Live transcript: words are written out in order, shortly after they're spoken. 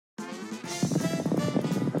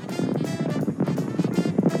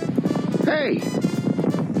Hey!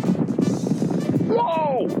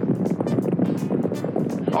 Whoa!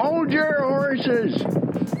 Hold your horses!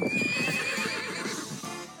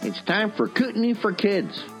 It's time for Kootenai for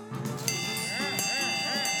Kids.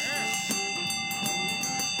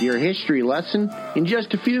 Your history lesson in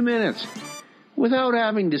just a few minutes, without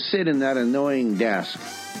having to sit in that annoying desk.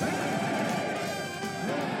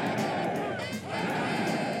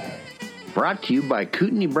 Brought to you by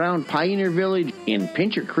Kootenai Brown Pioneer Village in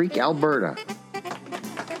Pincher Creek, Alberta.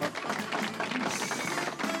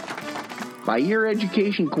 By your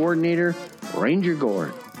education coordinator, Ranger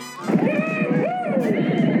Gord.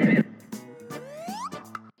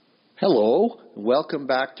 Hello, welcome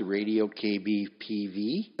back to Radio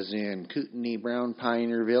KBPV, as in Kootenai Brown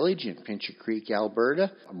Pioneer Village in Pincher Creek,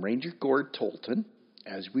 Alberta. I'm Ranger Gord Tolton.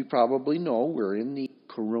 As we probably know, we're in the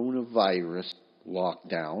coronavirus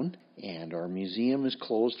lockdown, and our museum is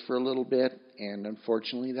closed for a little bit, and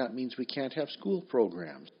unfortunately that means we can't have school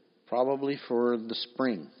programs, probably for the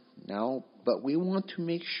spring now, but we want to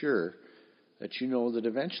make sure that you know that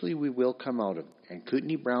eventually we will come out of it, and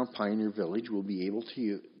Kootenai Brown Pioneer Village will be able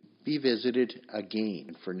to be visited again.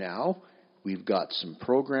 And for now, we've got some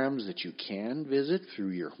programs that you can visit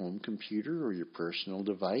through your home computer or your personal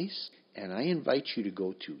device, and I invite you to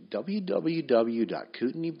go to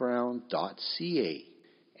www.kootenaibrown.ca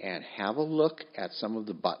and have a look at some of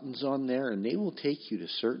the buttons on there, and they will take you to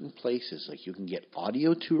certain places. Like you can get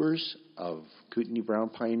audio tours of Kootenai Brown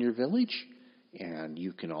Pioneer Village, and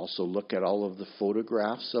you can also look at all of the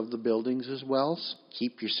photographs of the buildings as well. So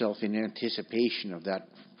keep yourself in anticipation of that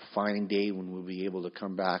fine day when we'll be able to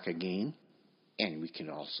come back again. And we can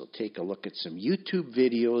also take a look at some YouTube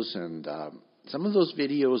videos, and some of those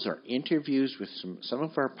videos are interviews with some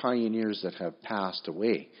of our pioneers that have passed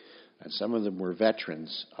away. And some of them were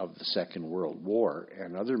veterans of the Second World War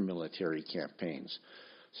and other military campaigns.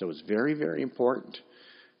 So it's very, very important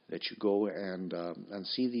that you go and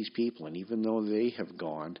see these people. And even though they have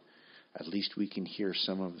gone, at least we can hear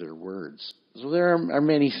some of their words. So there are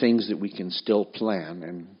many things that we can still plan.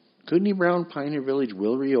 And Kootenai Brown Pioneer Village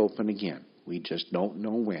will reopen again. We just don't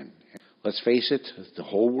know when. Let's face it, the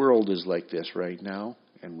whole world is like this right now,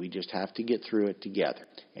 and we just have to get through it together.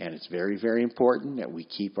 And it's very, very important that we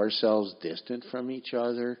keep ourselves distant from each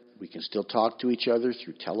other. We can still talk to each other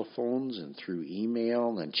through telephones and through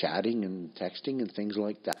email and chatting and texting and things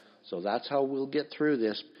like that. So that's how we'll get through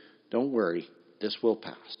this. Don't worry, this will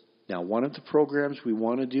pass. Now, one of the programs we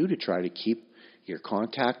want to do to try to keep your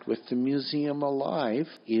contact with the museum alive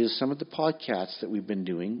is some of the podcasts that we've been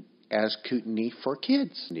doing as Kootenai for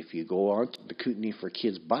Kids. And if you go on to the Kootenai for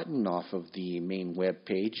Kids button off of the main web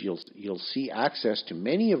page, you'll see access to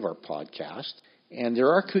many of our podcasts. And there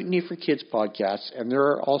are Kootenai for Kids podcasts, and there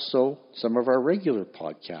are also some of our regular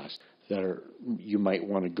podcasts that you might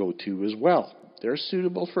want to go to as well. They're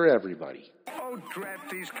suitable for everybody. Oh, drat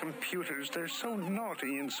these computers. They're so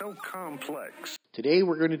naughty and so complex. Today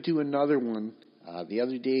we're going to do another one. The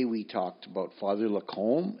other day we talked about Father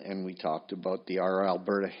Lacombe, and we talked about the Our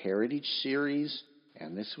Alberta Heritage Series.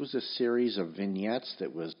 And this was a series of vignettes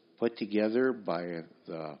that was put together by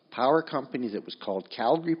the power company that was called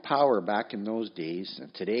Calgary Power back in those days.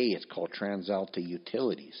 And today it's called TransAlta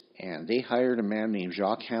Utilities. And they hired a man named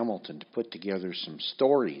Jacques Hamilton to put together some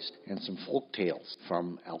stories and some folk tales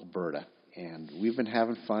from Alberta. And we've been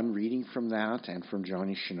having fun reading from that and from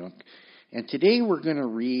Johnny Chinook. And today we're going to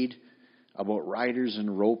read about riders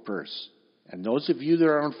and ropers. And those of you that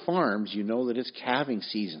are on farms, you know that it's calving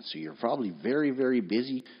season, so you're probably very, very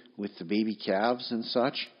busy with the baby calves and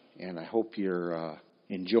such, and I hope you're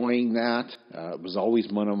enjoying that. It was always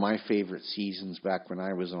one of my favorite seasons back when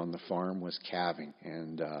I was on the farm, was calving,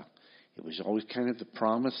 and it was always kind of the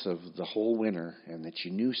promise of the whole winter, and that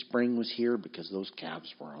you knew spring was here because those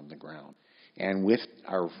calves were on the ground. And with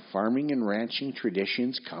our farming and ranching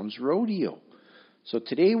traditions comes rodeo. So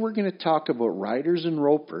today we're going to talk about riders and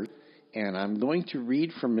ropers, and I'm going to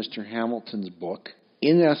read from Mr. Hamilton's book.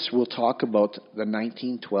 In this, we'll talk about the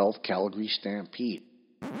 1912 Calgary Stampede.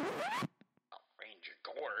 Ranger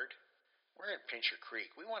Gord, we're in Pincher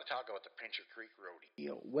Creek. We want to talk about the Pincher Creek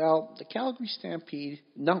Rodeo. Well, the Calgary Stampede,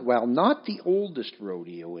 not the oldest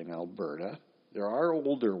rodeo in Alberta. There are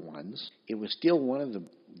older ones. It was still one of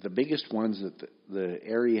the biggest ones that the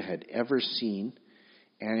area had ever seen.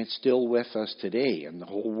 And it's still with us today, and the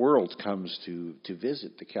whole world comes to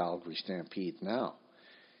visit the Calgary Stampede now.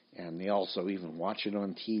 And they also even watch it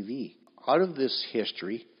on TV. Out of this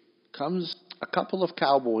history comes a couple of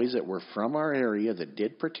cowboys that were from our area that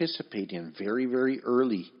did participate in very, very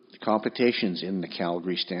early competitions in the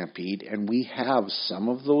Calgary Stampede, and we have some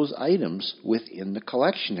of those items within the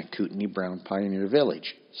collection at Kootenai Brown Pioneer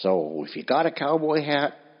Village. So if you got a cowboy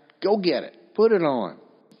hat, go get it. Put it on.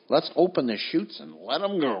 Let's open the chutes and let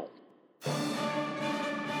them go.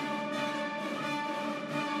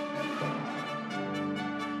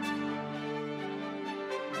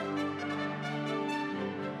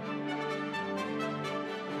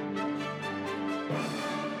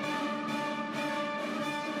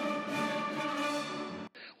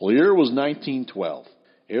 Well, the year was 1912.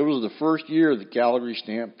 It was the first year of the Calgary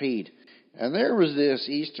Stampede. And there was this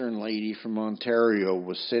eastern lady from Ontario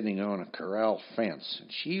was sitting on a corral fence. And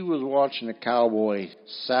she was watching a cowboy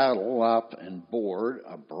saddle up and board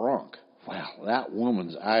a bronc. Well, that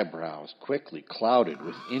woman's eyebrows quickly clouded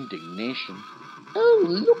with indignation. "Oh,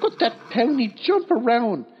 look at that pony jump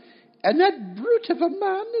around. And that brute of a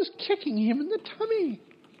man is kicking him in the tummy,"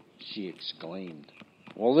 she exclaimed.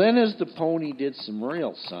 Well, then as the pony did some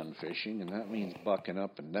real sun fishing, and that means bucking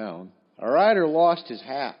up and down, a rider lost his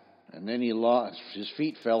hat, and then his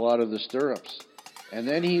feet fell out of the stirrups. And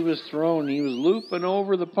then he was looping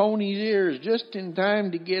over the pony's ears just in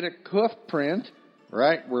time to get a hoof print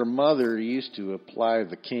right where Mother used to apply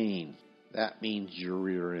the cane. That means your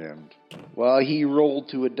rear end. Well, he rolled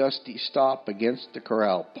to a dusty stop against the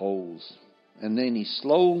corral poles. And then he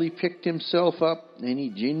slowly picked himself up, and he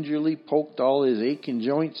gingerly poked all his aching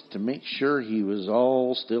joints to make sure he was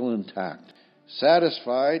all still intact.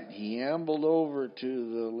 Satisfied, he ambled over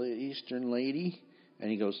to the eastern lady,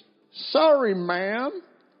 and he goes, "Sorry, ma'am.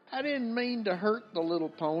 I didn't mean to hurt the little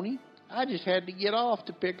pony. I just had to get off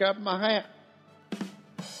to pick up my hat."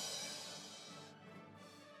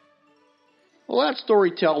 Well, that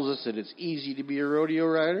story tells us that it's easy to be a rodeo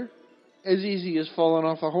rider, as easy as falling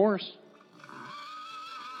off a horse.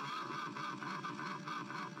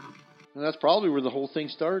 And that's probably where the whole thing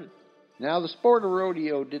started. Now, the sport of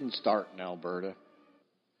rodeo didn't start in Alberta.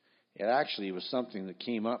 It actually was something that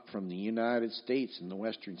came up from the United States and the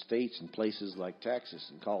western states and places like Texas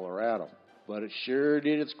and Colorado. But it sure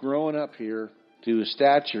did its growing up here to a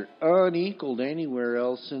stature unequaled anywhere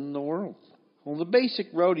else in the world. Well, the basic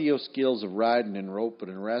rodeo skills of riding and roping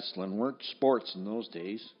and wrestling weren't sports in those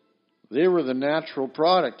days. They were the natural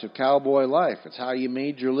product of cowboy life. It's how you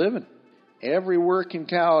made your living. Every working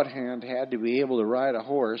cowhand had to be able to ride a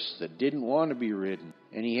horse that didn't want to be ridden,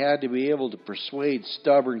 and he had to be able to persuade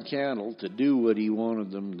stubborn cattle to do what he wanted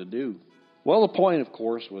them to do. Well, the point, of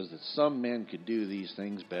course, was that some men could do these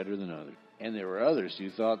things better than others, and there were others who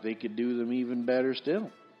thought they could do them even better still.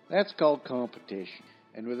 That's called competition.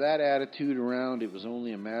 And with that attitude around, it was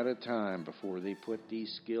only a matter of time before they put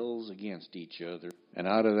these skills against each other, and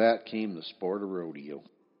out of that came the sport of rodeo.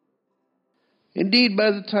 Indeed,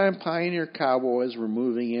 by the time pioneer cowboys were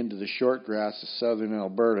moving into the short grass of southern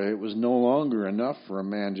Alberta, it was no longer enough for a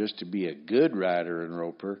man just to be a good rider and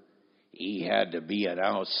roper. He had to be an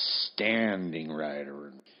outstanding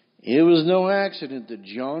rider. It was no accident that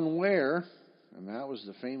John Ware, and that was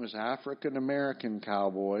the famous African-American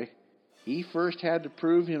cowboy, he first had to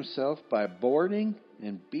prove himself by boarding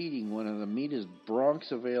and beating one of the meanest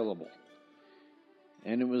broncs available.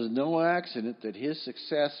 And it was no accident that his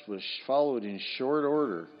success was followed in short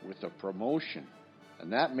order with a promotion.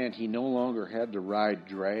 And that meant he no longer had to ride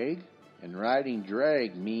drag. And riding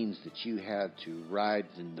drag means that you had to ride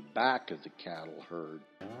in the back of the cattle herd,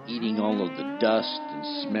 eating all of the dust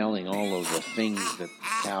and smelling all of the things that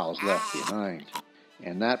the cows left behind.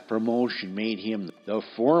 And that promotion made him the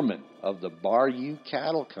foreman of the Bayou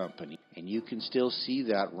Cattle Company. And you can still see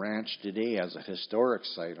that ranch today as a historic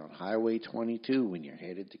site on Highway 22 when you're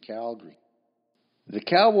headed to Calgary. The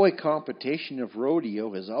cowboy competition of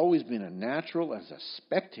rodeo has always been as natural as a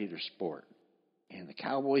spectator sport. And the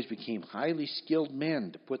cowboys became highly skilled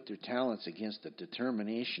men to put their talents against the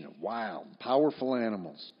determination of wild, powerful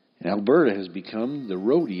animals. And Alberta has become the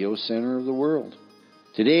rodeo center of the world.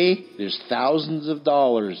 Today, there's thousands of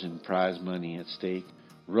dollars in prize money at stake.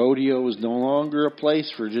 Rodeo is no longer a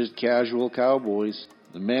place for just casual cowboys.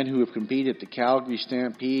 The men who have competed at the Calgary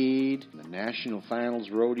Stampede, the National Finals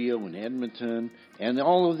Rodeo in Edmonton, and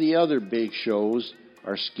all of the other big shows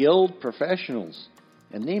are skilled professionals.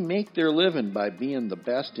 And they make their living by being the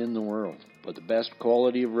best in the world. But the best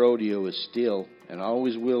quality of rodeo is still, and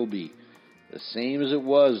always will be, the same as it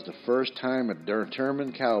was the first time a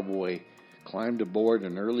determined cowboy climbed aboard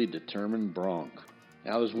an early determined bronc.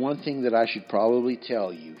 Now, there's one thing that I should probably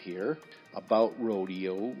tell you here about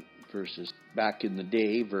rodeo versus back in the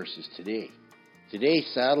day versus today. Today,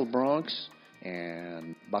 saddle broncs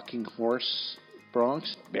and bucking horse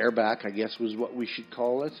broncs, bareback I guess was what we should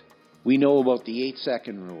call it. We know about the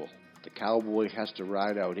 8-second rule. The cowboy has to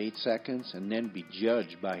ride out 8 seconds and then be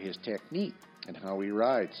judged by his technique and how he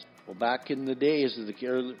rides. Well, back in the days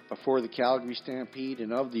before the Calgary Stampede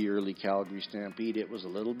and of the early Calgary Stampede, it was a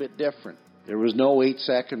little bit different. There was no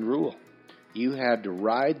 8-second rule. You had to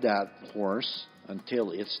ride that horse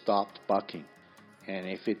until it stopped bucking. And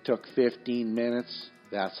if it took 15 minutes,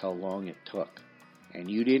 that's how long it took. And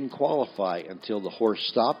you didn't qualify until the horse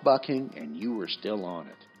stopped bucking and you were still on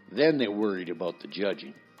it. Then they worried about the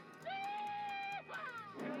judging.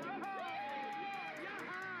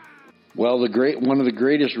 Well, one of the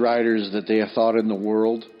greatest riders that they have thought in the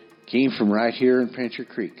world came from right here in Pincher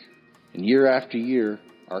Creek. And year after year,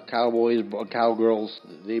 our cowboys, cowgirls,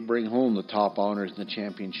 they bring home the top honors in the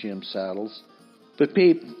championship saddles. But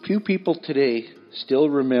few people today still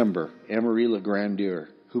remember Emery LeGrandeur,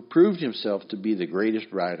 who proved himself to be the greatest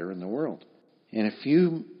rider in the world. In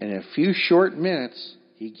a few short minutes,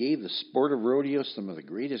 he gave the sport of rodeo some of the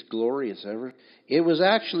greatest glory it's ever. It was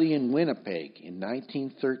actually in Winnipeg in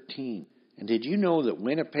 1913. And did you know that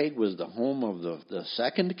Winnipeg was the home of the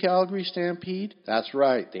second Calgary Stampede? That's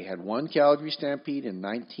right. They had one Calgary Stampede in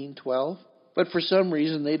 1912. But for some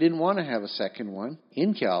reason, they didn't want to have a second one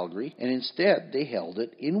in Calgary. And instead, they held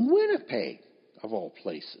it in Winnipeg, of all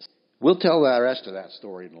places. We'll tell the rest of that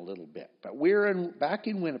story in a little bit. But we're back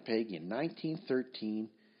in Winnipeg in 1913.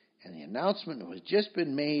 And the announcement has just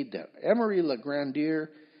been made that Emery LeGrandeur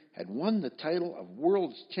had won the title of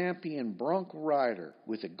World Champion Bronc Rider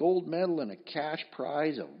with a gold medal and a cash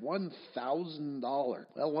prize of $1,000.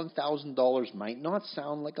 Well, $1,000 might not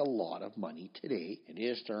sound like a lot of money today. It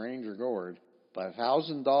is to Ranger Gord. But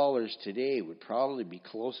 $1,000 today would probably be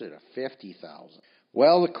closer to $50,000.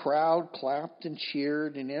 Well, the crowd clapped and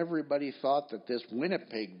cheered, and everybody thought that this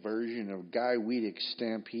Winnipeg version of Guy Wiedeck's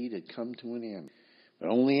Stampede had come to an end. But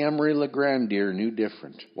only Emery LeGrandeur knew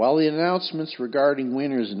different. While the announcements regarding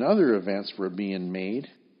winners and other events were being made,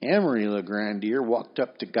 Emery LeGrandeur walked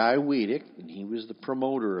up to Guy Wiedeck, and he was the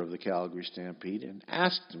promoter of the Calgary Stampede, and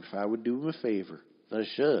asked him if I would do him a favor. I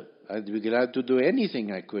said, I'd be glad to do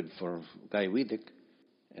anything I could for Guy Wiedeck.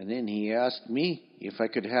 And then he asked me if I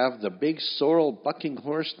could have the big sorrel bucking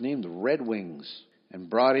horse named Red Wings and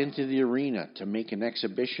brought into the arena to make an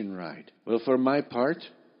exhibition ride. Well, for my part,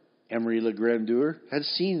 Emery LeGrandeur had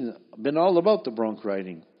been all about the bronc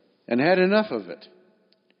riding and had enough of it.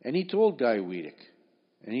 And he told Guy Wiedeck,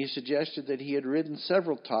 and he suggested that he had ridden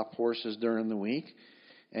several top horses during the week,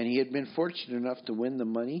 and he had been fortunate enough to win the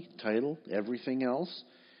money, title, everything else,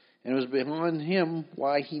 and it was beyond him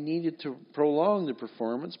why he needed to prolong the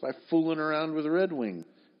performance by fooling around with Red Wing,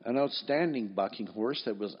 an outstanding bucking horse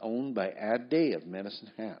that was owned by Ad Day of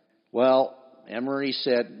Medicine Hat. Well, Emery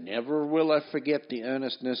said, never will I forget the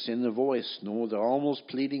earnestness in the voice, nor the almost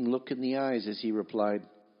pleading look in the eyes as he replied,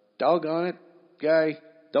 doggone it, Guy,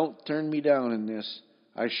 don't turn me down in this.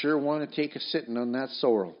 I sure want to take a sitting on that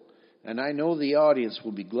sorrel. And I know the audience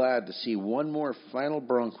will be glad to see one more final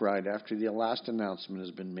bronc ride after the last announcement has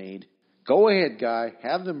been made. Go ahead, Guy.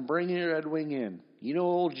 Have them bring your Red Wing in. You know,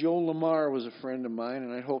 old Joe Lamar was a friend of mine,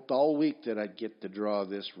 and I hoped all week that I'd get to draw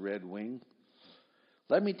this Red Wing.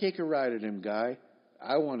 Let me take a ride at him, Guy.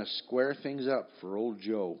 I want to square things up for old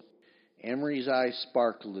Joe. Emery's eyes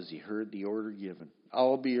sparkled as he heard the order given.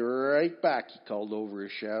 I'll be right back, he called over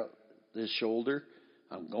his shoulder.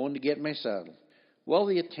 I'm going to get my saddle. Well,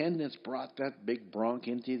 the attendants brought that big bronc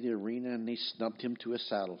into the arena, and they snubbed him to a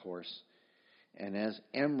saddle horse. And as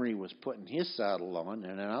Emery was putting his saddle on,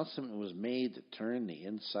 an announcement was made that turned the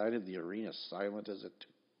inside of the arena silent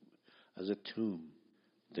as a tomb.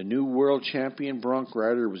 The new world champion bronc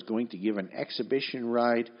rider was going to give an exhibition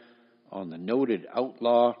ride on the noted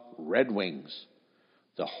outlaw Red Wings,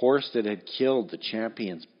 the horse that had killed the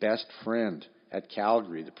champion's best friend at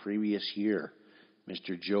Calgary the previous year,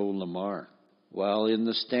 Mr. Joe Lamar. While in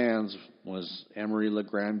the stands was Emery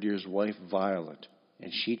LeGrandeur's wife, Violet,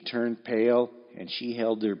 and she turned pale, and she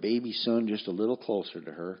held their baby son just a little closer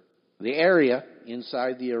to her. The area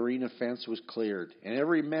inside the arena fence was cleared, and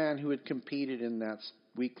every man who had competed in that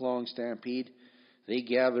week-long stampede, they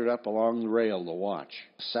gathered up along the rail to watch.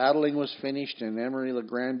 Saddling was finished, and Emery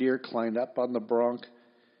LeGrandeur climbed up on the bronc,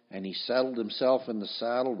 and he settled himself in the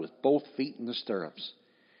saddle with both feet in the stirrups.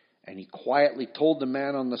 And he quietly told the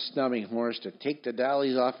man on the snubbing horse to take the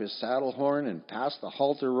dallies off his saddle horn and pass the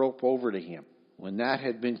halter rope over to him. When that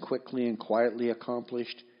had been quickly and quietly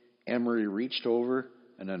accomplished, Emery reached over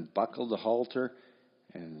and unbuckled the halter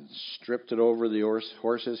and stripped it over the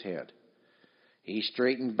horse's head. He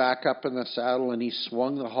straightened back up in the saddle, and he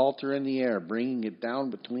swung the halter in the air, bringing it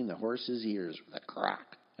down between the horse's ears with a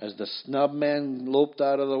crack. As the snub man loped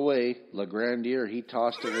out of the way, LeGrandier, he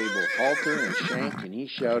tossed away both halter and shank, and he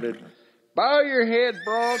shouted, "Bow your head,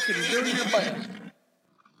 Bronc, and do your best."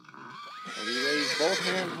 Well, he raised both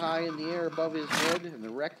hands high in the air above his head, and the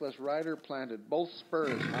reckless rider planted both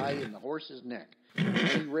spurs high in the horse's neck. And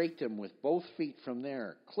he raked him with both feet from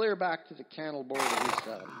there, clear back to the cantle board of his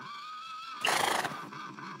saddle.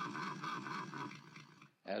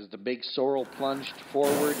 As the big sorrel plunged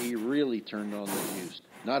forward, he really turned on the juice.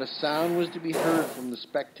 Not a sound was to be heard from the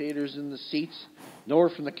spectators in the seats, nor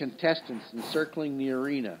from the contestants encircling the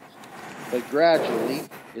arena. But gradually,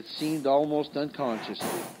 it seemed almost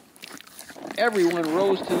unconsciously, everyone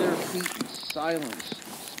rose to their feet in silence,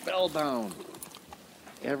 spellbound.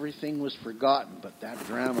 Everything was forgotten but that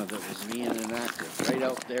drama that was being enacted right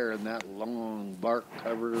out there in that long,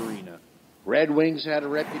 bark-covered arena. Red Wings had a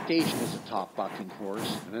reputation as a top bucking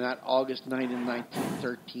horse, and on that August night in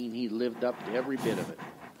 1913, he lived up to every bit of it.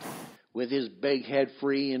 With his big head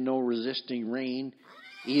free and no resisting rein,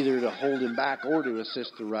 either to hold him back or to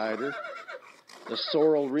assist the rider, the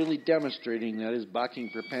sorrel really demonstrating that his bucking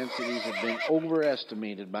propensities had been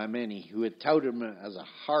overestimated by many who had touted him as a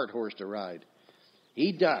hard horse to ride.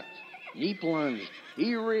 He ducked, he plunged,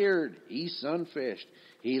 he reared, he sunfished,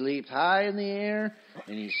 he leaped high in the air,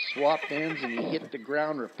 and he swapped ends, and he hit the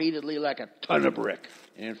ground repeatedly like a ton of brick.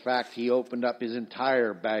 And in fact, he opened up his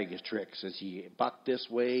entire bag of tricks as he bucked this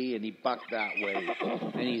way and he bucked that way,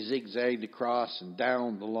 and he zigzagged across and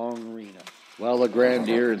down the long arena. Well,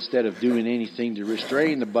 LeGrandier, instead of doing anything to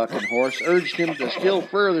restrain the bucking horse, urged him to still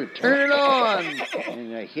further turn on,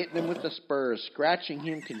 and hitting him with the spurs, scratching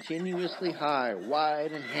him continuously high,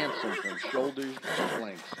 wide, and handsome from shoulders to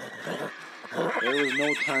flanks. There was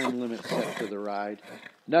no time limit set to the ride.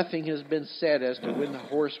 Nothing has been said as to when the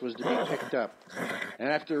horse was to be picked up. And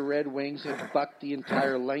after Red Wings had bucked the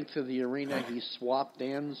entire length of the arena, he swapped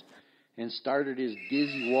ends and started his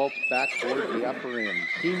dizzy waltz back toward the upper end,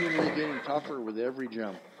 seemingly getting tougher with every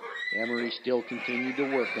jump. Emery still continued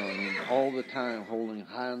to work on him, all the time holding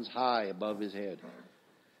hands high above his head.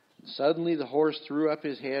 Suddenly the horse threw up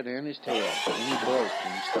his head and his tail, and he broke,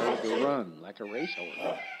 and he started to run like a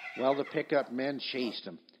racehorse. Well, the pickup men chased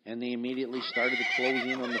him, and they immediately started to close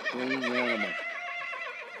in on the fleeing animal.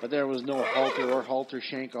 But there was no halter or halter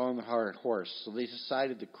shank on the hard horse, so they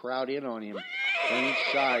decided to crowd in on him on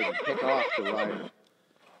each side and pick off the rider.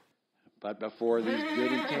 But before these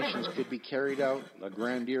good intentions could be carried out,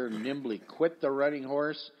 LeGrandier nimbly quit the running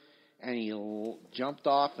horse, and he jumped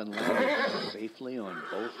off and landed safely on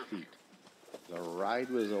both feet. The ride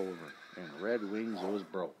was over, and Red Wings was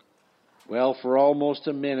broke. Well, for almost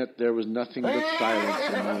a minute, there was nothing but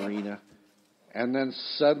silence in the arena. And then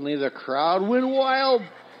suddenly the crowd went wild.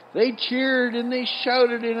 They cheered and they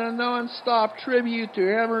shouted in a non-stop tribute to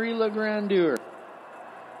Emery LeGrandier.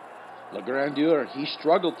 LeGrandier, he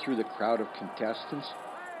struggled through the crowd of contestants,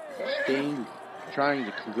 trying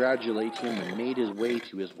to congratulate him, and made his way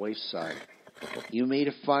to his wife's side. "You made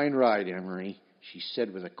a fine ride, Emery," she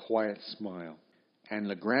said with a quiet smile. And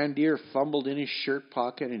LeGrandier fumbled in his shirt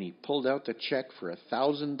pocket, and he pulled out the check for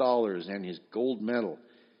 $1,000 and his gold medal,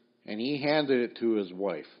 and he handed it to his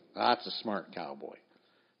wife. That's a smart cowboy.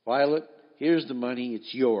 "Violet, here's the money.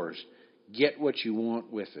 It's yours. Get what you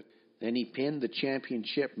want with it." Then he pinned the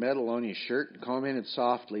championship medal on his shirt and commented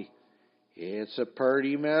softly, "It's a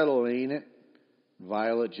purty medal, ain't it?"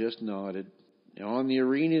 Violet just nodded. On the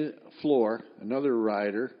arena floor, another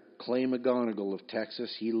rider, Clay McGonigal of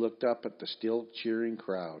Texas, he looked up at the still cheering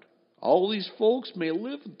crowd. "All these folks may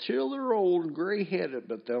live until they're old and gray-headed,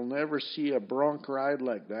 but they'll never see a bronc ride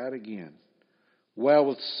like that again." Well,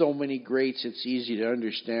 with so many greats, it's easy to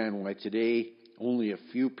understand why today only a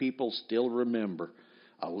few people still remember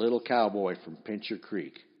a little cowboy from Pincher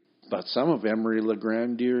Creek. But some of Emery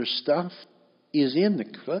LeGrandier's stuff is in the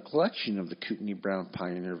collection of the Kootenai Brown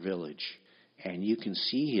Pioneer Village, and you can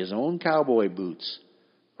see his own cowboy boots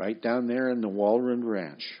right down there in the Walrond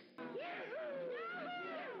Ranch.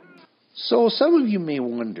 So some of you may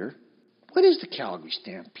wonder, what is the Calgary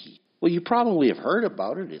Stampede? Well, you probably have heard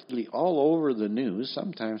about it. It's all over the news,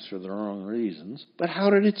 sometimes for the wrong reasons. But how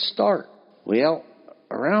did it start? Well,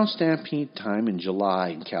 around Stampede time in July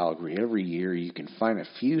in Calgary every year, you can find a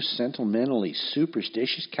few sentimentally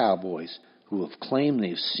superstitious cowboys who have claimed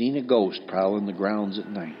they've seen a ghost prowling the grounds at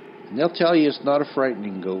night. And they'll tell you it's not a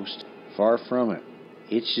frightening ghost. Far from it.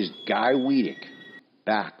 It's just Guy Wiedeck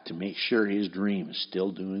back to make sure his dream is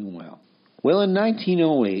still doing well. Well, in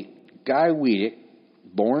 1908, Guy Wiedeck,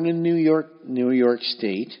 born in New York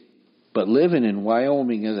State, but living in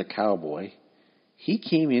Wyoming as a cowboy, he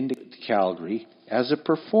came into Calgary as a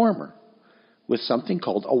performer with something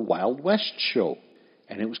called a Wild West show.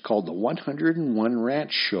 and it was called the 101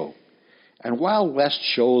 Ranch Show. And Wild West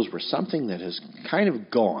shows were something that has kind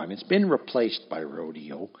of gone. It's been replaced by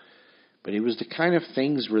rodeo, but it was the kind of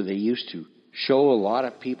things where they used to show a lot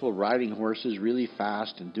of people riding horses really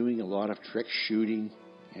fast and doing a lot of trick shooting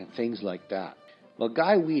and things like that. Well,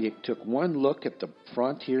 Guy Weedick took one look at the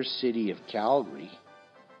frontier city of Calgary.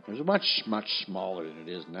 It was much, much smaller than it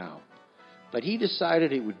is now. But he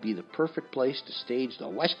decided it would be the perfect place to stage the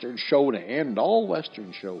Western show to end all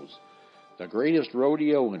Western shows. The greatest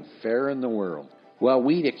rodeo and fair in the world. Well,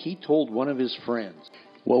 Weedick, he told one of his friends.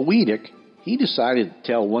 He decided to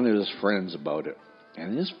tell one of his friends about it.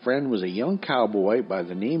 And his friend was a young cowboy by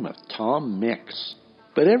the name of Tom Mix.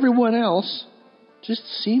 But everyone else just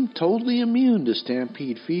seemed totally immune to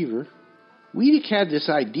stampede fever. Weedick had this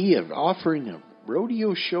idea of offering a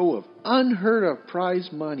rodeo show of unheard of prize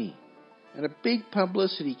money and a big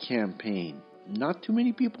publicity campaign. Not too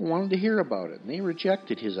many people wanted to hear about it, and they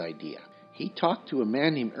rejected his idea. He talked to a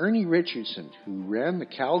man named Ernie Richardson, who ran the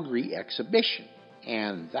Calgary Exhibition.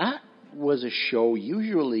 And that was a show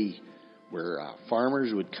usually where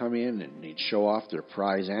farmers would come in and they'd show off their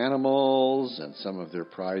prize animals and some of their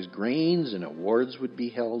prize grains, and awards would be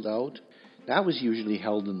held out. That was usually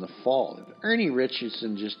held in the fall. And Ernie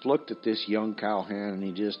Richardson just looked at this young cowhand and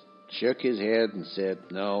he just shook his head and said,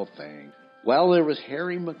 "No, thanks." Well, there was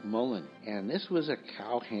Harry McMullen, and this was a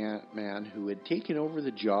cowhand man who had taken over the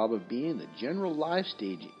job of being the general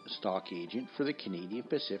livestock agent for the Canadian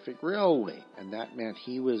Pacific Railway. And that meant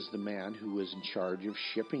he was the man who was in charge of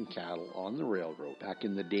shipping cattle on the railroad back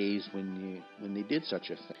in the days when they did such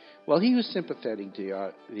a thing. Well, he was sympathetic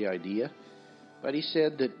to the idea, but he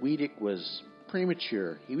said that Weedick was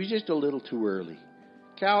premature. He was just a little too early.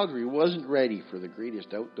 Calgary wasn't ready for the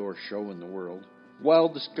greatest outdoor show in the world. Well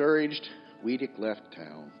discouraged, Weedick left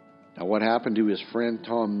town. Now, what happened to his friend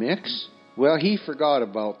Tom Mix? Well, he forgot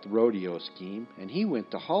about the rodeo scheme, and he went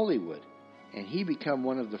to Hollywood, and he became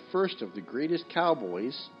one of the first of the greatest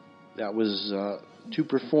cowboys that was to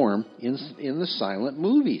perform in the silent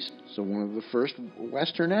movies. So one of the first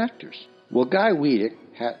Western actors. Well, Guy Weedick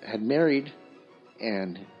had married,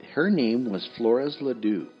 and her name was Flores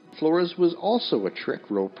Ledoux. Flores was also a trick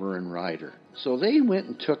roper and rider. So they went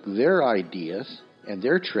and took their ideas and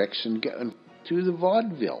their tricks and got to the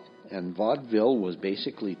vaudeville. And vaudeville was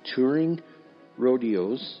basically touring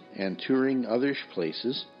rodeos and touring other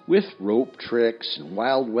places with rope tricks and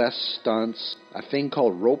Wild West stunts, a thing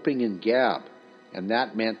called roping and gab. And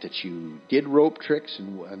that meant that you did rope tricks,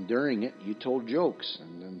 and during it you told jokes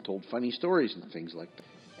and told funny stories and things like that.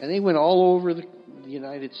 And they went all over the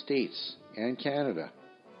United States and Canada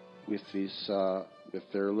with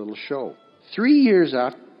their little show. 3 years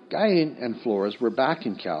after, Guy and Flores were back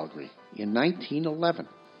in Calgary in 1911.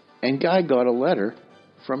 And Guy got a letter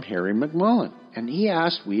from Harry McMullen. And he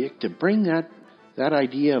asked Weedick to bring that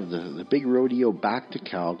idea of the big rodeo back to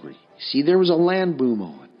Calgary. See, there was a land boom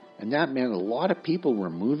on. And that meant a lot of people were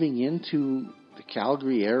moving into the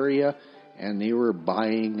Calgary area, and they were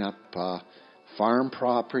buying up farm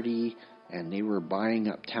property, and they were buying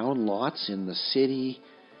up town lots in the city,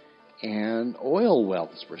 and oil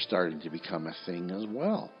wells were starting to become a thing as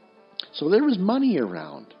well. So there was money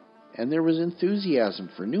around, and there was enthusiasm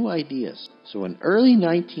for new ideas. So in early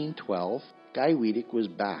 1912, Guy Weedick was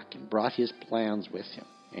back and brought his plans with him.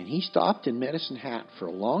 And he stopped in Medicine Hat for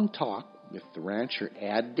a long talk with the rancher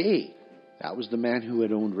Ad Day. That was the man who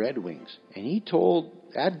had owned Red Wings. And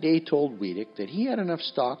Ad Day told Weedick that he had enough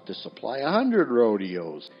stock to supply 100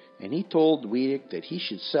 rodeos. And he told Weedick that he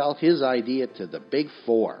should sell his idea to the Big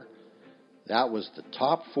Four. That was the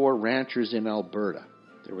top 4 ranchers in Alberta.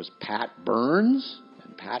 There was Pat Burns,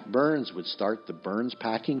 and Pat Burns would start the Burns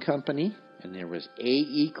Packing Company. And there was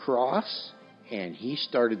A.E. Cross, and he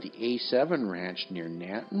started the A7 Ranch near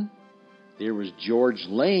Nanton. There was George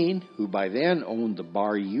Lane, who by then owned the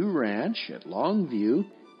Bayou Ranch at Longview.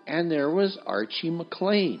 And there was Archie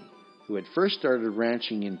McLean, who had first started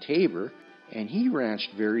ranching in Tabor, and he ranched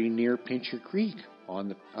very near Pincher Creek on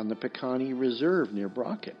the Pecani Reserve near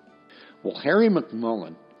Brockett. Well, Harry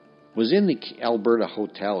McMullen was in the Alberta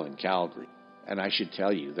Hotel in Calgary. And I should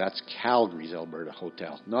tell you, that's Calgary's Alberta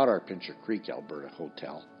Hotel, not our Pincher Creek Alberta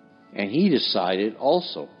Hotel. And he decided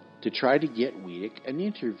also to try to get Weedick an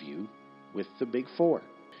interview with the Big Four.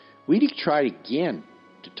 Weedick tried again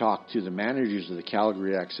to talk to the managers of the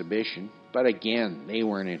Calgary Exhibition, but again, they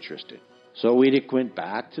weren't interested. So Weedick went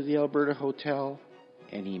back to the Alberta Hotel,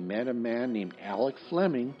 and he met a man named Alec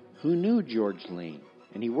Fleming who knew George Lane,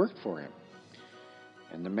 and he worked for him.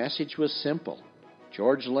 And the message was simple.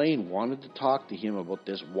 George Lane wanted to talk to him about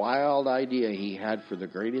this wild idea he had for the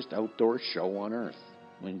greatest outdoor show on earth.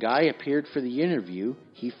 When Guy appeared for the interview,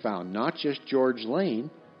 he found not just George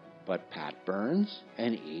Lane, but Pat Burns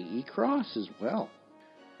and A.E. Cross as well.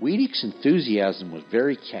 Wiedeke's enthusiasm was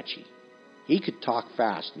very catchy. He could talk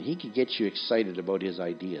fast, and he could get you excited about his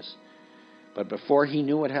ideas. But before he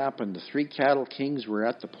knew what happened, the three cattle kings were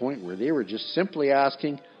at the point where they were just simply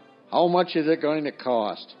asking, how much is it going to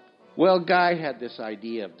cost? Well, Guy had this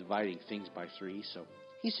idea of dividing things by three, so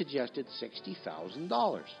he suggested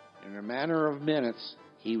 $60,000. In a matter of minutes,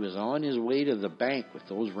 he was on his way to the bank with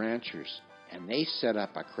those ranchers, and they set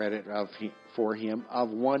up a credit for him of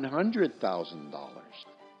 $100,000.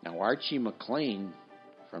 Now, Archie McLean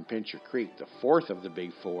from Pincher Creek, the fourth of the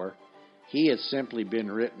Big Four, he had simply been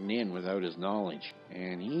written in without his knowledge,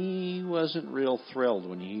 and he wasn't real thrilled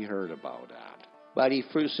when he heard about that. But he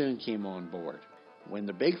soon came on board. When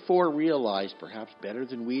the Big Four realized, perhaps better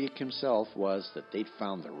than Wiedeke himself, was that they'd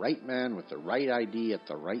found the right man with the right idea at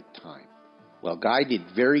the right time. Well, Guy did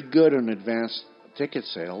very good on advance ticket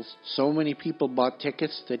sales. So many people bought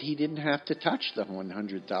tickets that he didn't have to touch the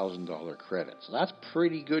 $100,000 credit. So that's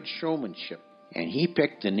pretty good showmanship. And he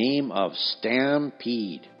picked the name of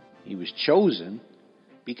Stampede. He was chosen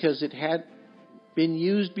because it had been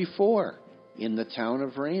used before in the town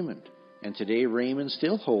of Raymond. And today Raymond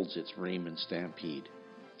still holds its Raymond Stampede.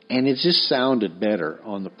 And it just sounded better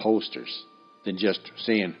on the posters than just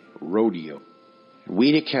saying rodeo.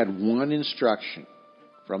 Wiedeke had one instruction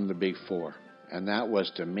from the Big Four, and that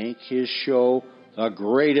was to make his show the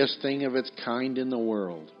greatest thing of its kind in the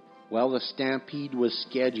world. Well, the Stampede was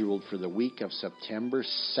scheduled for the week of September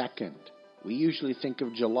 2nd. We usually think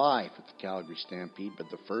of July for the Calgary Stampede,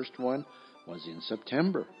 but the first one was in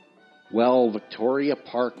September. Well, Victoria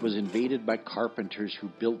Park was invaded by carpenters who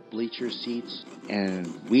built bleacher seats, and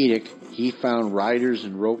Wiedeke, he found riders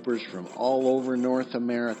and ropers from all over North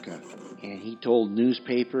America, and he told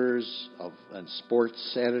newspapers and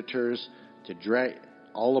sports editors to drag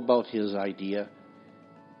all about his idea,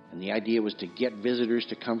 and the idea was to get visitors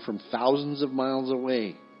to come from thousands of miles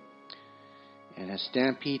away. And as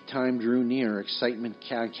Stampede time drew near, excitement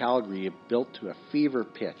in Calgary built to a fever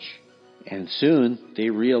pitch. And soon they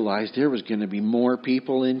realized there was going to be more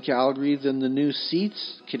people in Calgary than the new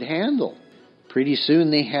seats could handle. Pretty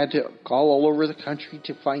soon they had to call all over the country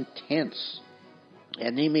to find tents.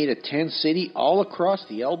 And they made a tent city all across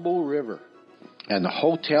the Elbow River. And the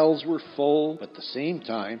hotels were full. But at the same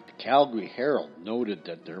time, the Calgary Herald noted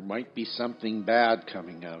that there might be something bad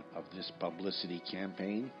coming out of this publicity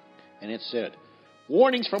campaign. And it said,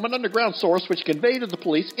 warnings from an underground source which conveyed to the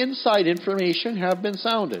police inside information have been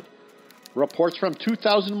sounded. Reports from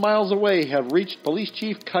 2,000 miles away have reached Police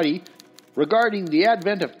Chief Cuddy regarding the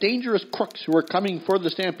advent of dangerous crooks who are coming for the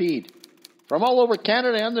Stampede. From all over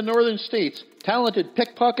Canada and the northern states, talented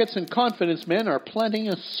pickpockets and confidence men are planning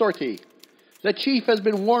a sortie. The chief has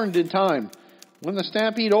been warned in time. When the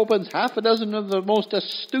Stampede opens, half a dozen of the most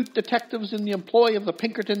astute detectives in the employ of the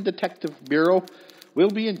Pinkerton Detective Bureau will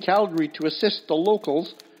be in Calgary to assist the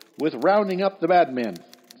locals with rounding up the bad men.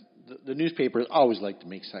 The newspapers always like to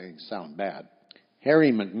make things sound bad.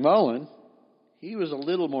 Harry McMullen, he was a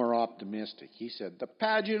little more optimistic. He said, the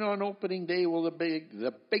pageant on opening day will be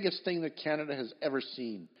the biggest thing that Canada has ever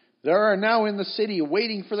seen. There are now in the city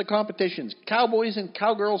waiting for the competitions cowboys and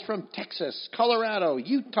cowgirls from Texas, Colorado,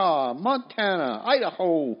 Utah, Montana,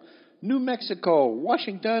 Idaho, New Mexico,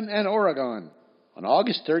 Washington, and Oregon. On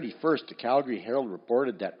August 31st, the Calgary Herald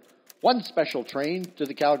reported that one special train to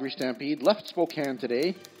the Calgary Stampede left Spokane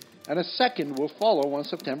today, and a second will follow on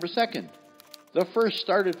September 2nd. The first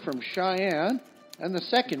started from Cheyenne, and the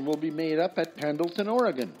second will be made up at Pendleton,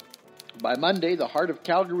 Oregon. By Monday, the heart of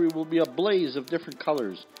Calgary will be a blaze of different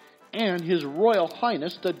colors, and His Royal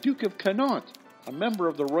Highness the Duke of Connaught, a member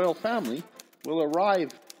of the royal family, will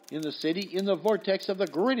arrive in the city in the vortex of the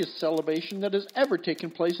greatest celebration that has ever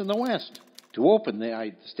taken place in the West. To open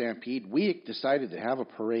the Stampede, Wiedeke decided to have a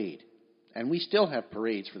parade, and we still have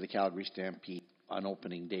parades for the Calgary Stampede on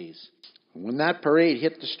opening days. When that parade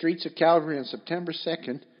hit the streets of Calgary on September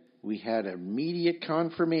 2nd, we had immediate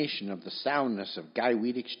confirmation of the soundness of Guy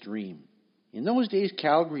Wiedeke's dream. In those days,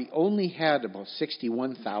 Calgary only had about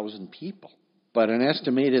 61,000 people, but an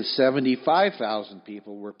estimated 75,000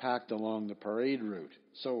 people were packed along the parade route,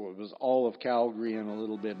 so it was all of Calgary and a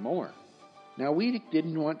little bit more. Now, Wiedeke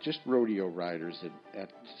didn't want just rodeo riders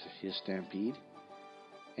at his Stampede,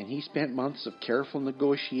 and he spent months of careful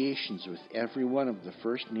negotiations with every one of the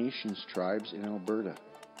First Nations tribes in Alberta.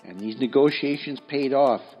 And these negotiations paid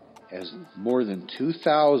off as more than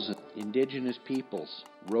 2,000 Indigenous peoples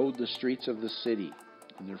rode the streets of the city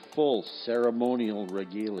in their full ceremonial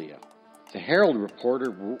regalia. The Herald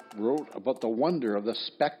reporter wrote about the wonder of the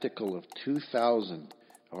spectacle of 2,000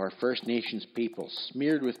 of our First Nations people,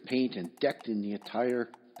 smeared with paint and decked in the attire,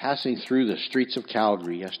 passing through the streets of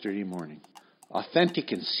Calgary yesterday morning.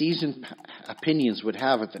 Authentic and seasoned opinions would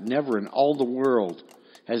have it that never in all the world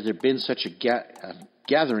has there been such a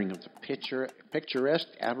gathering of the picturesque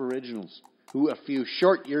Aboriginals who a few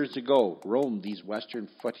short years ago roamed these western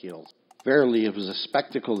foothills. Verily, it was a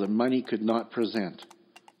spectacle that money could not present.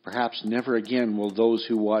 Perhaps never again will those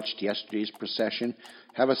who watched yesterday's procession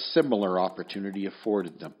have a similar opportunity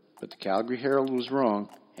afforded them. But the Calgary Herald was wrong,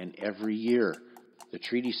 and every year the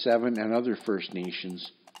Treaty 7 and other First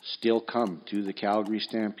Nations still come to the Calgary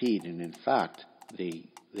Stampede, and in fact, they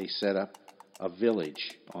set up a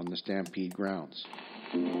village on the Stampede grounds.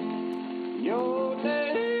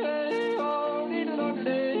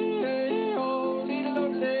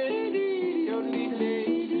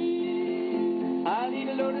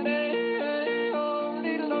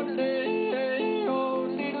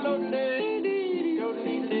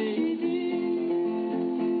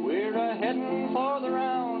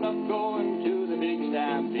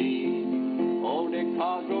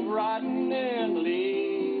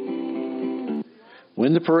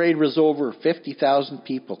 When the parade was over, 50,000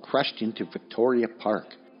 people crushed into Victoria Park.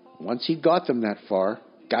 Once he got them that far,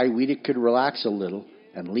 Guy Weedick could relax a little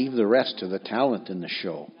and leave the rest to the talent in the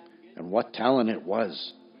show. And what talent it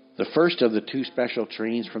was. The first of the two special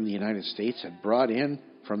trains from the United States had brought in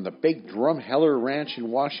from the big Drumheller Ranch in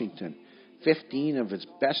Washington 15 of its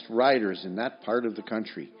best riders in that part of the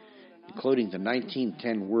country, including the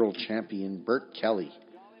 1910 world champion Bert Kelly.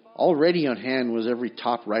 Already on hand was every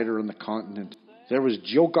top rider on the continent. There was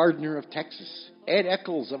Joe Gardner of Texas, Ed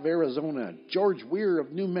Eccles of Arizona, George Weir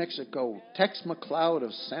of New Mexico, Tex McLeod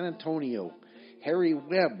of San Antonio, Harry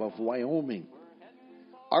Webb of Wyoming,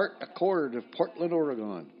 Art Accord of Portland,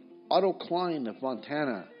 Oregon, Otto Klein of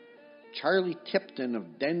Montana, Charlie Tipton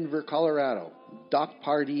of Denver, Colorado, Doc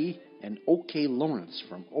Pardee, and O.K. Lawrence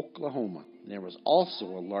from Oklahoma. There was also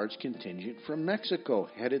a large contingent from Mexico,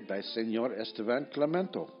 headed by Senor Esteban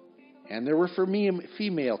Clemento. And there were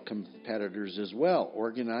female competitors as well,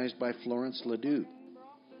 organized by Florence Ledoux.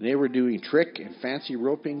 They were doing trick and fancy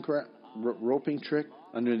roping trick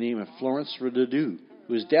under the name of Florence Ledoux,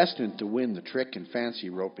 who was destined to win the trick and fancy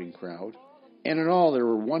roping crowd. And in all, there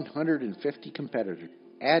were 150 competitors.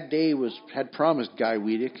 Ad Day had promised Guy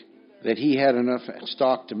Weedick that he had enough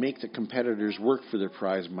stock to make the competitors work for their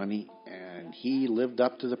prize money, and he lived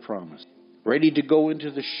up to the promise. Ready to go into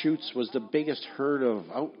the chutes was the biggest herd of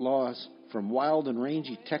outlaws, from wild and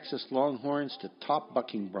rangy Texas Longhorns to top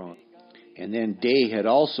bucking broncs. And then Day had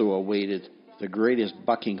also awaited the greatest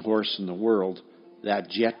bucking horse in the world, that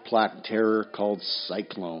jet black terror called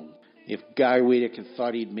Cyclone. If Guy Weedick had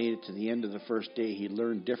thought he'd made it to the end of the first day, he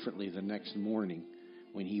learned differently the next morning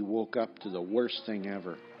when he woke up to the worst thing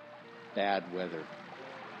ever: bad weather.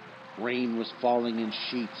 Rain was falling in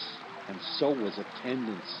sheets, and so was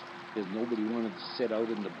attendance, because nobody wanted to sit out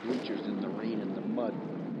in the bleachers in the rain and the mud.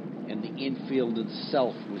 And the infield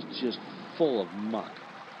itself was just full of muck.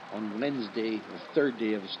 On Wednesday, the third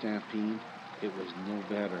day of the Stampede, it was no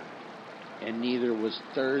better. And neither was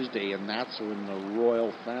Thursday, and that's when the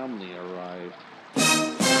royal family arrived.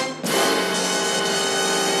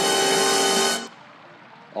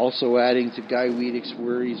 Also adding to Guy Weedick's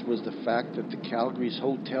worries was the fact that the Calgary's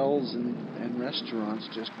hotels and restaurants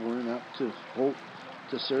just weren't up to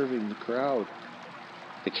serving the crowd.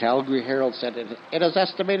 The Calgary Herald said it is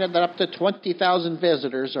estimated that up to 20,000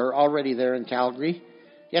 visitors are already there in Calgary.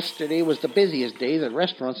 Yesterday was the busiest day that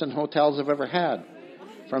restaurants and hotels have ever had.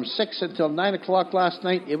 From 6 until 9 o'clock last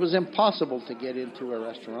night, it was impossible to get into a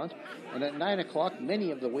restaurant, and at 9 o'clock,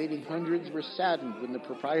 many of the waiting hundreds were saddened when the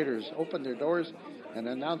proprietors opened their doors and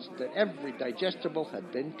announced that every digestible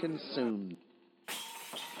had been consumed.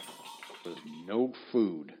 There was no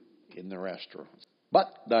food in the restaurants. But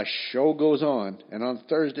the show goes on, and on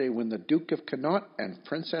Thursday, when the Duke of Connaught and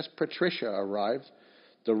Princess Patricia arrived,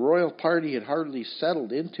 the royal party had hardly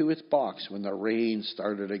settled into its box when the rain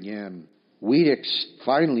started again. Weedick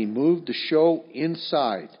finally moved the show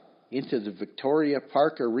inside, into the Victoria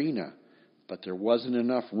Park Arena, but there wasn't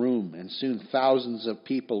enough room, and soon thousands of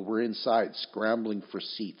people were inside scrambling for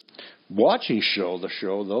seats. Watching the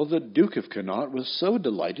show, though, the Duke of Connaught was so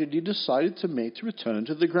delighted he decided to make the return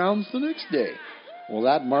to the grounds the next day. Well,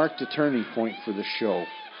 that marked a turning point for the show,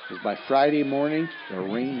 because by Friday morning, the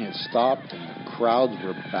rain had stopped and the crowds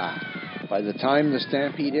were back. By the time the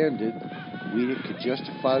Stampede ended, Weedick could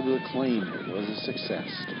justifiably claim it was a success,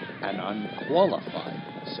 an unqualified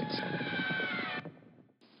success.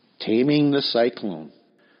 Taming the Cyclone.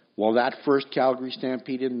 Well, that first Calgary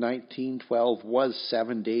Stampede in 1912 was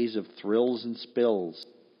 7 days of thrills and spills.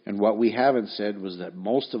 And what we haven't said was that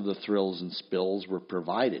most of the thrills and spills were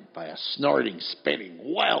provided by a snorting, spinning,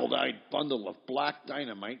 wild-eyed bundle of black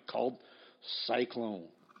dynamite called Cyclone.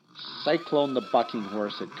 Cyclone the bucking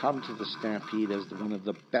horse had come to the Stampede as one of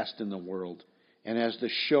the best in the world. And as the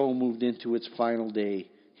show moved into its final day,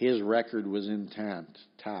 his record was intact.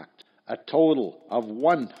 A total of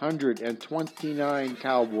 129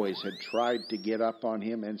 cowboys had tried to get up on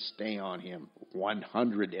him and stay on him.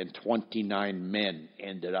 129 men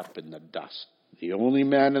ended up in the dust. The only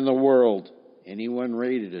man in the world anyone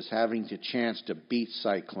rated as having the chance to beat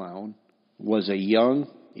Cyclone was a young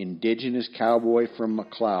indigenous cowboy from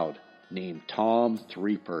McLeod named Tom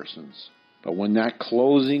Three Persons. But when that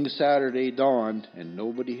closing Saturday dawned and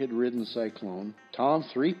nobody had ridden Cyclone, Tom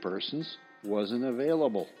Three Persons wasn't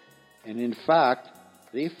available. And in fact,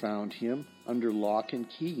 they found him under lock and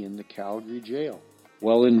key in the Calgary jail.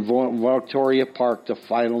 Well, in Victoria Park, the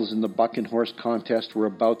finals in the bucking horse contest were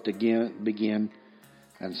about to begin,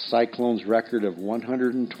 and Cyclone's record of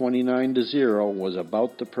 129-0 was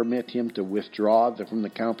about to permit him to withdraw from the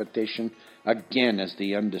competition again as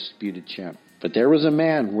the undisputed champ. But there was a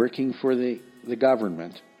man working for the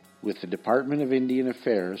government with the Department of Indian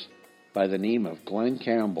Affairs by the name of Glenn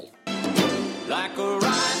Campbell. Like a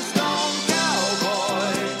rhinestone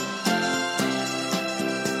cowboy,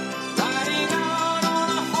 riding out on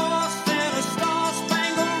a horse in a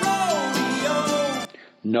star-spangled rodeo.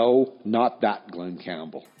 No, not that Glenn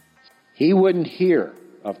Campbell. He wouldn't hear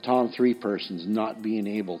of Tom Three Persons not being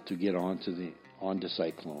able to get onto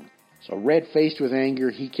Cyclone. So red-faced with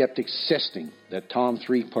anger, he kept insisting that Tom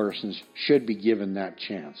Three Persons should be given that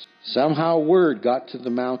chance. Somehow word got to the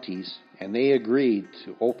Mounties, and they agreed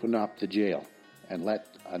to open up the jail and let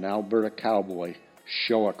an Alberta cowboy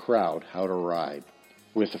show a crowd how to ride.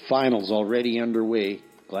 With the finals already underway,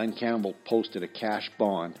 Glenn Campbell posted a cash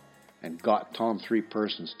bond and got Tom Three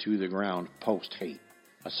Persons to the ground post-haste.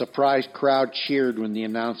 A surprised crowd cheered when the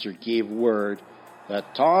announcer gave word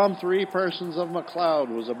that Tom Three Persons of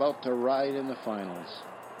McLeod was about to ride in the finals.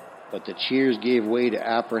 But the cheers gave way to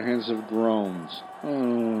apprehensive groans.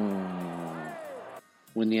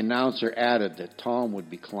 When the announcer added that Tom would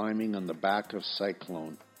be climbing on the back of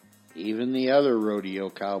Cyclone. Even the other rodeo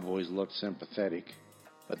cowboys looked sympathetic.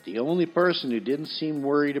 But the only person who didn't seem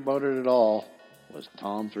worried about it at all was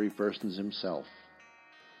Tom Three Persons himself.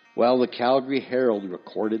 Well, the Calgary Herald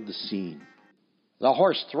recorded the scene. The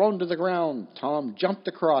horse thrown to the ground, Tom jumped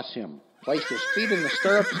across him, placed his feet in the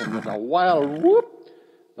stirrups, and with a wild whoop,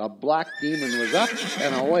 the Black Demon was up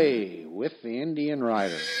and away with the Indian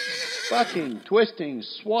rider, bucking, twisting,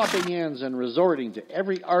 swapping ends, and resorting to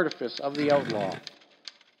every artifice of the outlaw.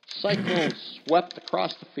 Cyclone swept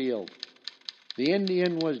across the field. The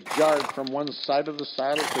Indian was jarred from one side of the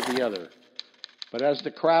saddle to the other, but as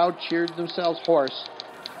the crowd cheered themselves hoarse,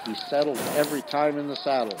 he settled every time in the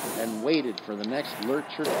saddle and waited for the next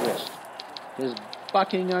lurch or twist. His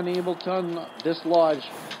bucking unable to dislodge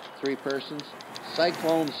Three Persons,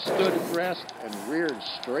 Cyclone stood at rest and reared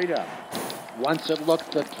straight up. Once it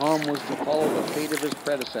looked that Tom was to follow the fate of his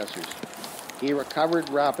predecessors. He recovered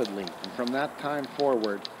rapidly, and from that time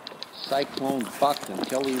forward, Cyclone bucked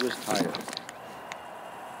until he was tired.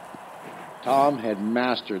 Tom had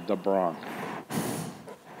mastered the bronc.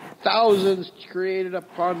 Thousands created a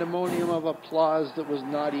pandemonium of applause that was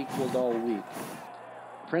not equaled all week.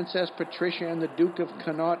 Princess Patricia and the Duke of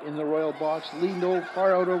Connaught in the royal box leaned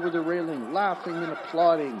far out over the railing, laughing and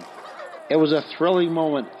applauding. It was a thrilling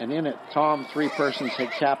moment, and in it, Tom Three Persons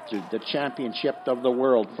had captured the championship of the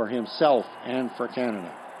world for himself and for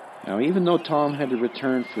Canada. Now, even though Tom had to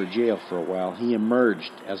return for jail for a while, he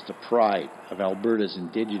emerged as the pride of Alberta's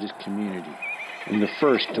Indigenous community, and the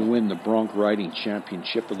first to win the bronc riding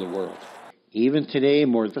championship of the world. Even today,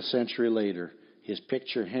 more than a century later, his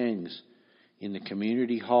picture hangs in the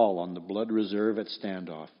community hall on the Blood Reserve at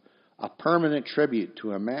Standoff, a permanent tribute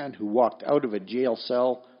to a man who walked out of a jail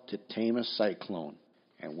cell to tame a cyclone.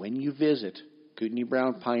 And when you visit Kootenai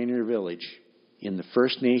Brown Pioneer Village, in the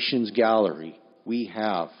First Nations Gallery, we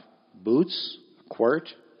have boots, a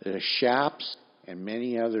quirt, chaps, and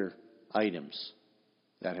many other items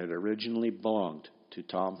that had originally belonged to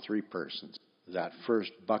Tom Three Persons, that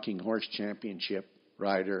first bucking horse championship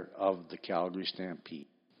rider of the Calgary Stampede.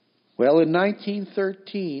 Well, in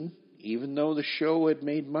 1913, even though the show had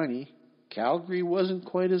made money, Calgary wasn't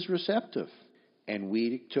quite as receptive, and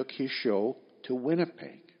we took his show to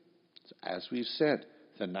Winnipeg. As we've said,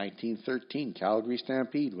 the 1913 Calgary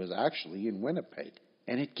Stampede was actually in Winnipeg,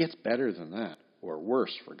 and it gets better than that. Or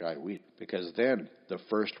worse for Guy Wheat, because then the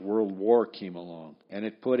First World War came along, and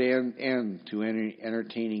it put an end to any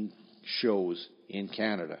entertaining shows in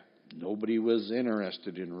Canada Nobody was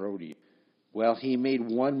interested in roadie. Well, he made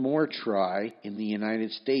one more try in the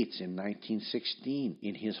United States in 1916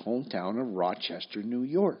 in his hometown of Rochester, New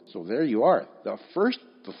York. So there you are. The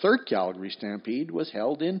third Calgary Stampede was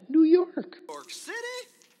held in New York. York City?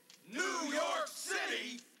 New York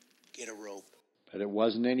City! Get a rope. But it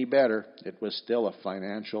wasn't any better. It was still a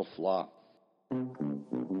financial flop.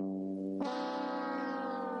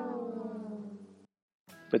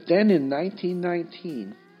 But then in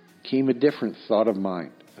 1919 came a different thought of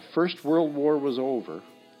mine. The First World War was over,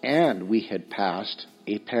 and we had passed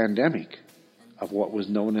a pandemic of what was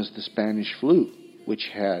known as the Spanish flu, which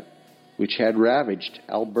had ravaged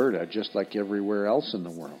Alberta just like everywhere else in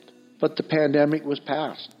the world. But the pandemic was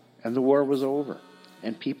past, and the war was over,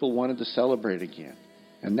 and people wanted to celebrate again.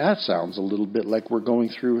 And that sounds a little bit like we're going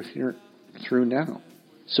through now.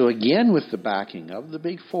 So again, with the backing of the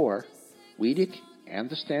Big Four, Weedick and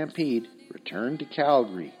the Stampede returned to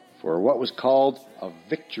Calgary for what was called a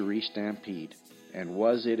victory stampede. And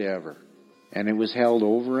was it ever? And it was held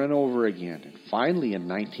over and over again. And finally, in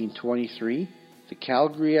 1923, the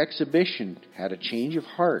Calgary exhibition had a change of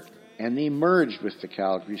heart, and they merged with the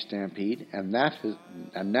Calgary Stampede, and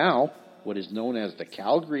now what is known as the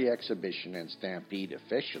Calgary Exhibition and Stampede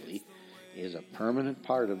officially is a permanent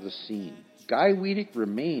part of the scene. Guy Weedick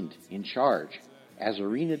remained in charge as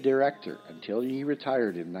arena director until he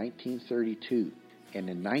retired in 1932, and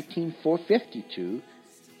in 1952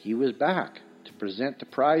 he was back to present the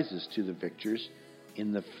prizes to the victors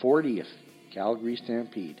in the 40th Calgary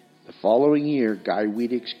Stampede. The following year, Guy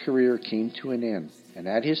Weedick's career came to an end, and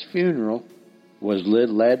at his funeral was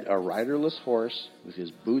led a riderless horse with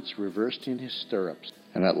his boots reversed in his stirrups,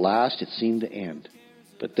 and at last it seemed to end.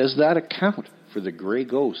 But does that account for the gray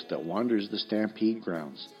ghost that wanders the Stampede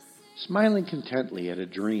grounds, smiling contently at a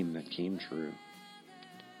dream that came true?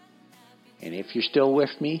 And if you're still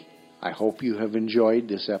with me, I hope you have enjoyed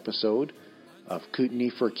this episode of Kootenai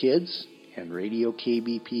for Kids and Radio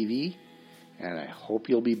KBPV, and I hope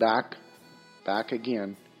you'll be back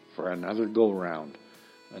again for another go-round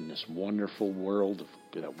in this wonderful world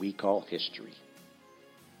that we call history.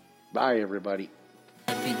 Bye, everybody.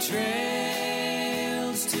 Happy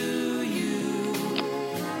trails to you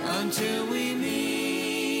until we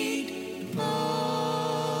meet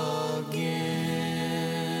again.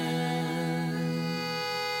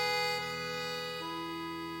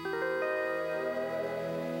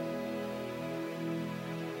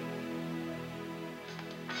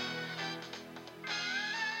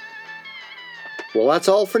 Well, that's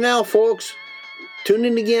all for now, folks. Tune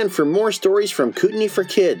in again for more stories from Kootenai for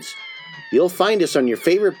Kids. You'll find us on your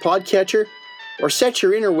favorite podcatcher or set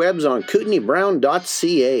your interwebs on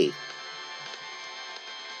kootenaibrown.ca.